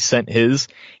he sent his.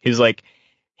 He was like,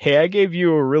 hey, I gave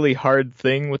you a really hard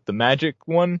thing with the magic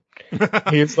one.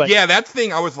 He was like, that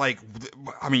thing. I was like,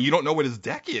 I mean, you don't know what his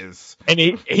deck is. And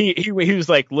he was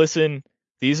like, listen,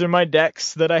 these are my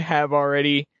decks that I have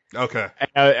already. Okay.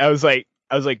 And I was like,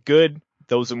 good.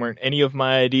 Those weren't any of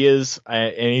my ideas.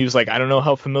 And he was like, I don't know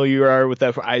how familiar you are with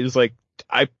that. I was like,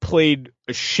 I played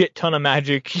a shit ton of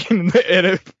Magic at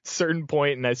a certain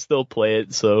point, and I still play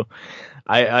it. So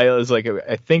I was like,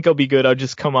 I think I'll be good. I'll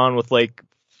just come on with like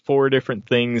 4 different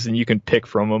things and you can pick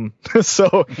from them.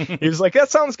 So he was like, that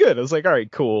sounds good. I was like, all right,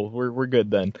 cool. We're good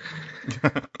then.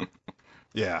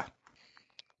 Yeah.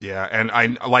 Yeah, and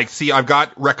I've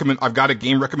got a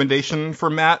game recommendation for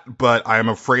Matt, but I'm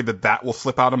afraid that will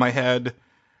slip out of my head.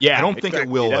 Yeah, I don't think it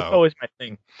will. That's always my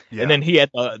thing. Yeah. And then he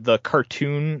had the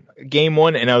cartoon game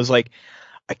one, and I was like,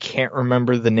 I can't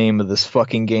remember the name of this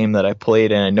fucking game that I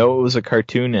played, and I know it was a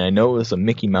cartoon, and I know it was a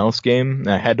Mickey Mouse game,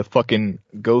 and I had to fucking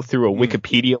go through a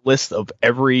Wikipedia list of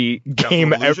every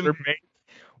game ever made.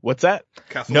 What's that?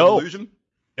 Castle of Illusion?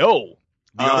 No.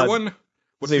 The other one?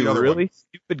 What's the other really one?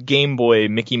 Stupid Game Boy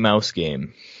Mickey Mouse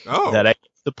game that I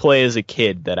used to play as a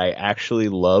kid that I actually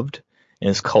loved, and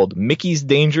it's called Mickey's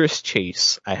Dangerous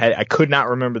Chase. I could not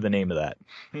remember the name of that.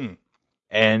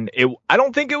 And I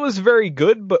don't think it was very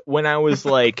good, but when I was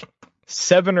like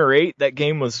 7 or 8, that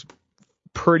game was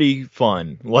pretty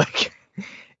fun. Like,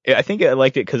 I think I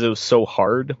liked it because it was so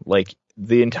hard. Like,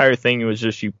 the entire thing was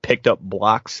just you picked up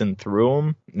blocks and threw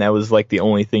them, and that was like the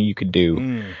only thing you could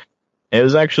do. It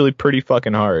was actually pretty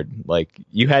fucking hard. Like,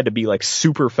 you had to be like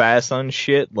super fast on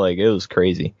shit. Like, it was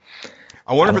crazy.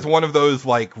 I wonder if it's one of those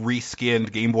like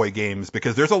reskinned Game Boy games,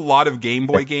 because there's a lot of Game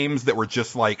Boy games that were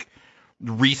just like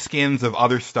reskins of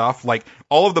other stuff. Like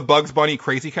all of the Bugs Bunny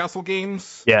Crazy Castle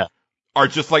games are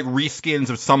just like reskins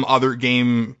of some other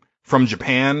game from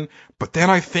Japan. But then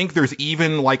I think there's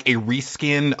even like a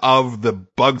reskin of the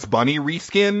Bugs Bunny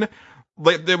reskin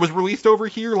that was released over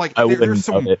here. Like there's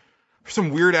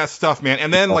some weird ass stuff, man.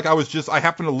 And then like I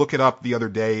happened to look it up the other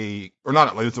day, or not,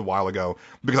 it was a while ago,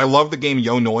 because I love the game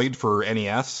Yo-Noid for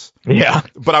NES. Yeah.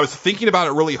 But I was thinking about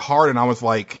it really hard, and I was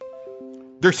like,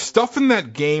 there's stuff in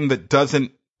that game that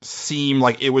doesn't seem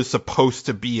like it was supposed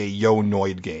to be a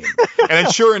Yo-Noid game. And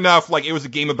then sure enough, like it was a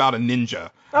game about a ninja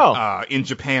in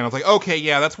Japan. I was like, okay,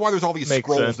 yeah, that's why there's all these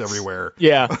scrolls everywhere.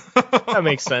 Yeah, that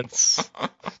makes sense.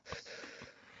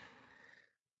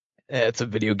 Yeah, it's a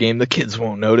video game the kids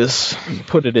won't notice.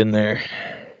 Put it in there.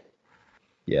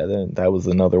 Yeah, that was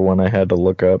another one I had to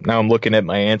look up. Now I'm looking at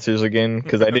my answers again,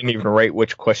 because I didn't even write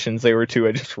which questions they were to.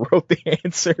 I just wrote the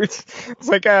answers. It's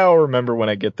like, I'll remember when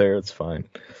I get there. It's fine.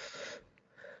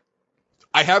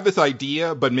 I have this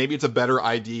idea, but maybe it's a better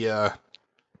idea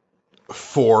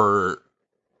for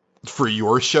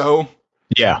your show.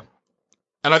 Yeah.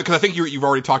 And because I think you've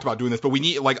already talked about doing this, but we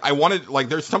need, like, I wanted, like,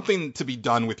 there's something to be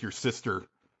done with your sister.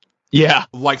 Yeah.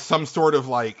 Like some sort of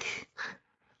like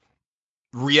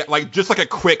just like a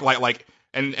quick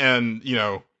and you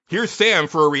know, here's Sam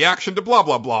for a reaction to blah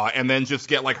blah blah, and then just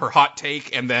get like her hot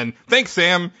take, and then thanks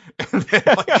Sam. And then,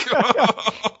 like,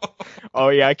 oh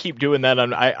yeah, I keep doing that.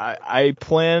 I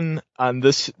plan on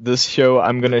this show.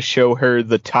 I'm gonna show her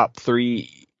the top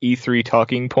 3 E3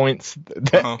 talking points.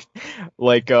 That,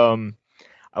 like I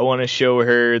want to show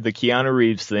her the Keanu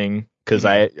Reeves thing. Because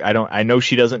I know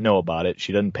she doesn't know about it.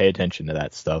 She doesn't pay attention to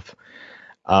that stuff.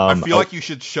 I feel like you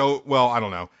should show. Well, I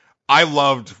don't know. I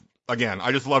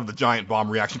just loved the giant bomb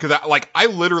reaction, because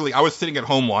I was sitting at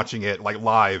home watching it like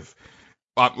live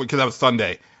because that was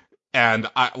Sunday, and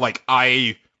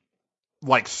I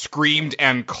screamed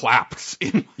and clapped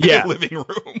in my living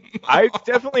room. I've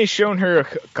definitely shown her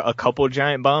a couple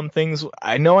giant bomb things.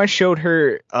 I know I showed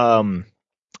her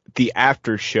the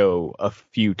after show a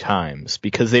few times,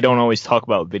 because they don't always talk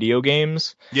about video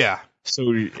games. Yeah.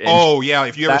 So.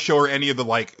 If you ever show her any of the,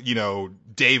 like, you know,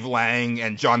 Dave Lang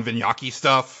and John Vignacchi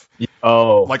stuff.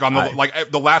 Oh. Like on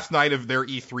the last night of their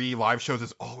E3 live shows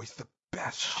is always the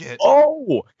best shit.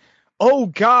 Oh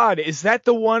God, is that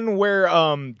the one where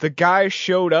the guy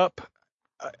showed up?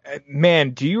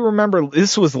 Man, do you remember?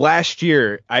 This was last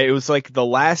year. It was like the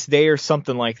last day or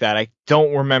something like that. I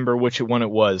don't remember which one it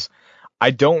was. I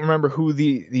don't remember who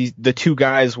the 2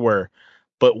 guys were,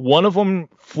 but one of them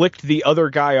flicked the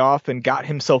other guy off and got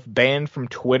himself banned from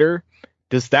Twitter.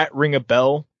 Does that ring a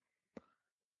bell?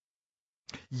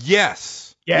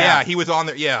 Yes. Yeah, he was on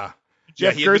there. Yeah.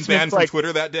 Jeff he had been banned from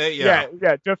Twitter that day. Yeah.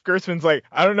 Jeff Gerstmann's like,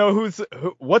 I don't know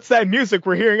what's that music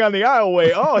we're hearing on the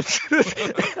aisleway? Oh,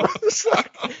 it's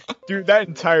dude, that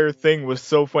entire thing was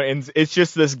so funny. And it's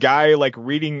just this guy like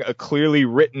reading a clearly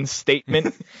written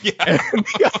statement. Yeah. And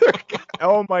the other guy,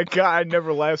 oh my God, I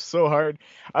never laughed so hard.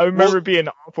 I remember being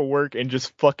off of work and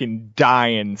just fucking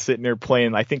dying, sitting there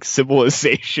playing, I think,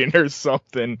 Civilization or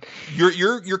something.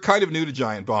 You're kind of new to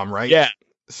Giant Bomb, right? Yeah.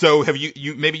 So have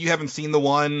you maybe you haven't seen the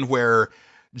one where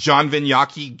John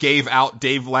Vignacchi gave out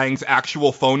Dave Lang's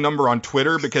actual phone number on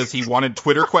Twitter because he wanted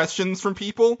Twitter questions from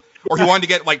people, or he wanted to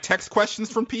get like text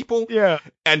questions from people. Yeah.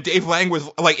 And Dave Lang was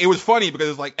like, it was funny because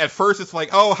it's like, at first it's like,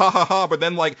 oh, ha ha ha. But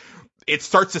then like it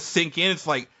starts to sink in. It's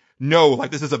like, no, like,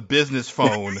 this is a business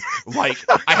phone. Like,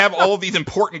 I have all of these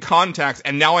important contacts,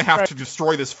 and now I have to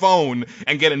destroy this phone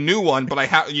and get a new one, but I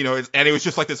have, and it was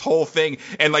just like this whole thing.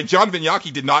 And like, John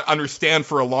Vignacchi did not understand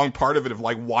for a long part of it of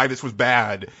like why this was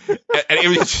bad. And it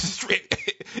was just,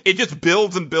 it just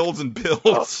builds and builds and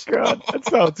builds. Oh God, that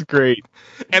sounds great.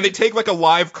 And they take like a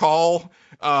live call,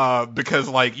 because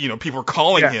like, people are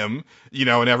calling him,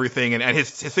 and everything, and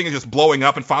his thing is just blowing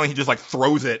up, and finally he just like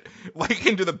throws it like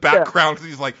into the background because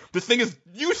he's like, this thing is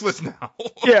useless now.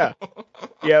 Yeah.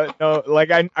 No,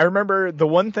 like I remember the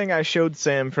one thing I showed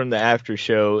Sam from the after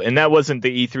show, and that wasn't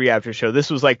the E3 after show. This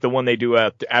was like the one they do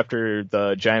after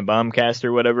the Giant Bombcast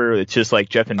or whatever. It's just like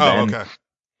Jeff and Ben.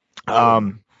 Oh,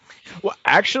 okay. Well,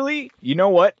 actually, you know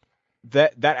what?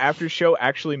 That after show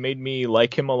actually made me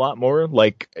like him a lot more.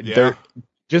 Like,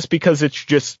 just because it's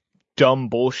just dumb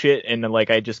bullshit, and like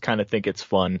I just kind of think it's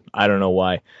fun. I don't know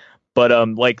why, but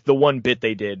like the one bit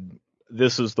they did,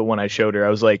 this was the one I showed her. I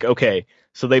was like, okay,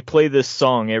 so they play this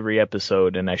song every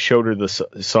episode, and I showed her the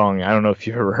song. I don't know if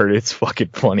you ever heard it. It's fucking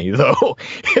funny though.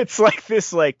 It's like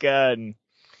this, like I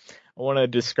want to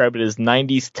describe it as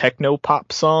 90s techno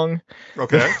pop song.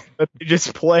 Okay. That they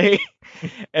just play,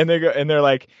 and they're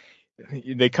like,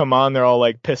 they come on, they're all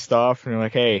like pissed off, and they're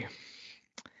like, hey,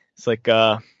 it's like,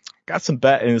 got some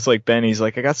bad, and it's like Ben, he's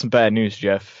like, I got some bad news,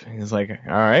 Jeff. And he's like,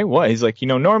 all right, what? He's like,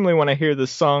 normally when I hear this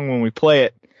song, when we play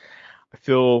it, I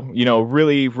feel,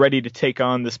 really ready to take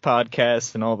on this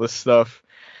podcast and all this stuff.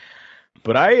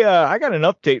 But I got an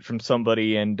update from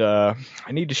somebody, and I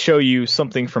need to show you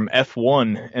something from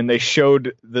F1. And he shows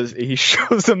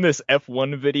them this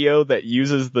F1 video that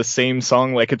uses the same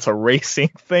song like it's a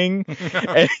racing thing.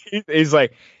 And he's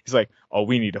like, oh,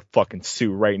 we need to fucking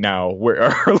sue right now.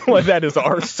 That is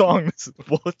our song. This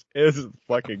is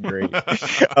fucking great.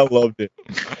 I loved it.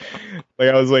 Like,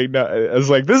 I was like,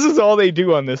 this is all they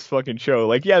do on this fucking show.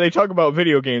 Like, yeah, they talk about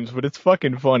video games, but it's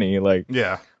fucking funny. Like,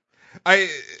 yeah,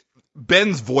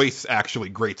 Ben's voice actually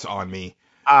grates on me.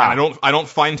 I don't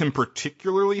find him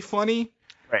particularly funny.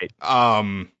 Right.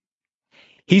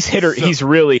 He's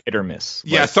really hit or miss.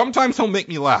 Yeah, sometimes he'll make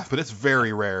me laugh, but it's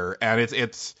very rare, and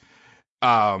it's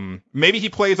maybe he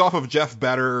plays off of Jeff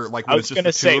better. Like, when it's just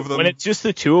the two of them. When it's just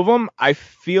the two of them, I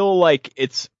feel like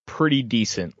it's pretty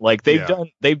decent. Like,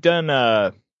 they've done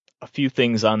a few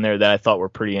things on there that I thought were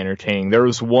pretty entertaining. There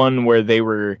was one where they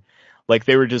were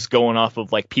just going off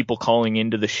of like people calling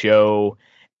into the show,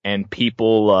 and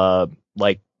people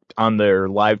like on their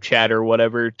live chat or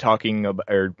whatever talking about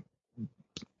or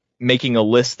making a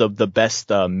list of the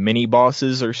best mini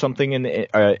bosses or something in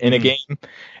a game,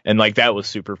 and like that was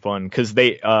super fun because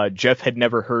Jeff had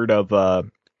never heard of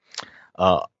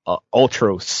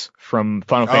Ultros from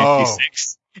Final Fantasy VI.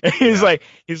 And he's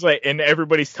like, and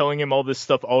everybody's telling him all this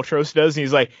stuff Ultros does, and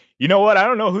he's like, you know what? I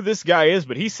don't know who this guy is,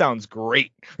 but he sounds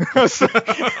great. That's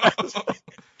the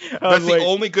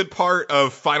only good part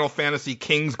of Final Fantasy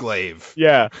Kingsglaive.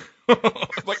 Yeah.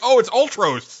 Like, oh, it's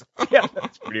Ultros. Yeah,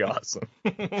 that's pretty awesome.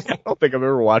 I don't think I've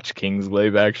ever watched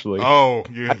Kingsglaive, actually. Oh,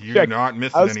 you're not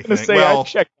missing anything. I was going to say, I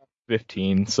checked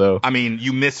 15, so. I mean,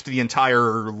 you missed the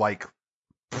entire, like,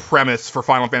 premise for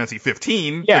Final Fantasy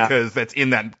 15 because that's in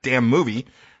that damn movie.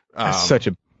 That's such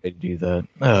a way to do that.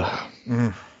 I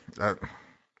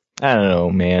don't know,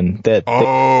 man.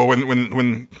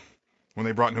 When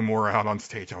they brought Nomura out on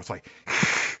stage, I was like,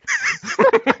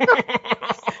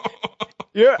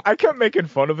 yeah, I kept making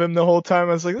fun of him the whole time.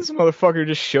 I was like, this motherfucker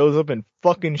just shows up in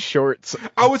fucking shorts.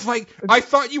 I was like, I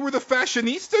thought you were the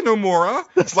fashionista, Nomura.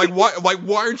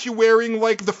 Why aren't you wearing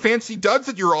like the fancy duds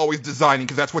that you're always designing?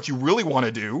 Because that's what you really want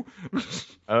to do.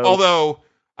 Although,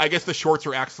 I guess the shorts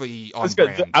are actually on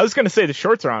brand. I was gonna say the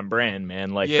shorts are on brand,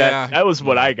 man. Like that was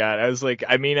what I got. I was like,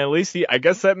 I mean, at least I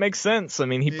guess that makes sense. I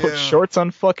mean, he puts shorts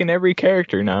on fucking every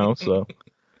character now, so.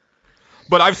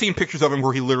 But I've seen pictures of him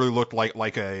where he literally looked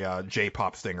like a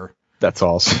J-pop singer. That's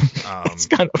awesome. It's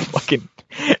kind of fucking.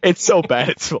 It's so bad.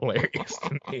 It's hilarious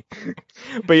to me.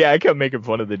 But yeah, I kept making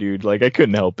fun of the dude. Like, I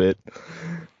couldn't help it.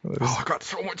 I got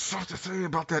so much stuff to say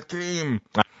about that game.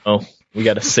 I know. We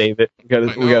gotta save it. We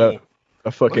gotta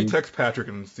a fucking. Let me text Patrick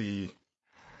and see.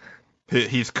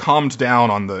 He's calmed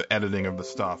down on the editing of the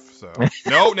stuff. So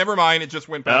no, never mind. It just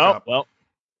went back up. Well,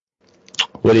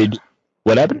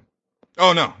 what happened?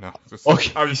 Oh, no.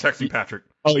 Okay. I was just texting Patrick.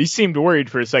 Oh, you seemed worried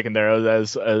for a second there. I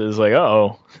was like,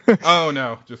 uh-oh. Oh,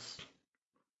 no.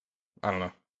 I don't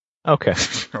know. Okay.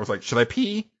 I was like, should I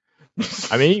pee?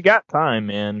 I mean, you got time,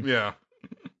 man. Yeah.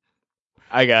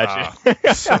 I got you.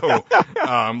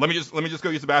 Let me just go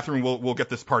use the bathroom. We'll get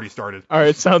this party started. All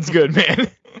right. Sounds good, man.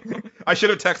 I should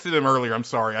have texted him earlier. I'm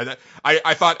sorry.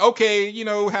 I thought, okay,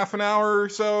 half an hour or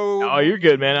so. Oh, you're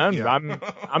good, man.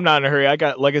 I'm not in a hurry.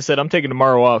 Like I said, I'm taking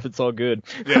tomorrow off. It's all good.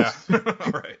 Yeah.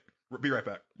 All right. We'll be right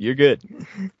back. You're good.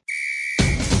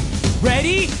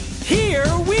 Ready? Here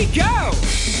we go.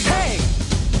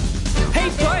 Hey,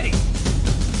 buddy.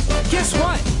 Guess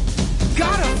what?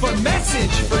 Got a fun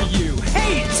message for you.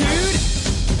 Hey, dude.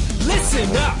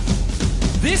 Listen up.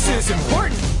 This is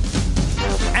important.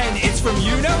 And it's from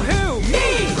you-know-who,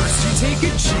 me! First you take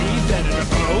a G, then an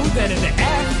O, then an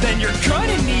F, then you're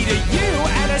gonna need a U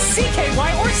and a C-K-Y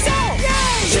or cell!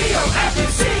 Yay!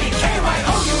 G-O-F-U-C-K-Y-O-U-R-S-L!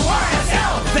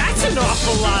 That's an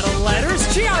awful lot of letters.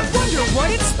 Gee, I wonder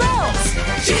what it spells!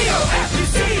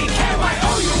 G-O-F-U-C-K-Y-O-U-R-S-L!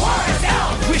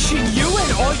 Wishing you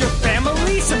and all your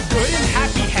family some good and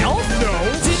happy health? No.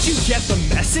 Did you get the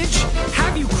message?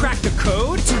 Have you cracked the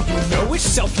code? Do you know which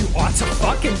self you ought to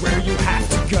fuck and where you have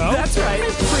to go? That's right.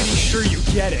 I'm pretty sure you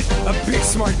get it. A big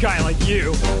smart guy like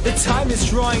you. The time is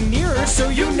drawing nearer, so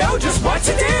you know just what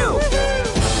to do.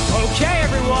 Okay,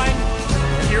 everyone.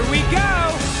 Here we go.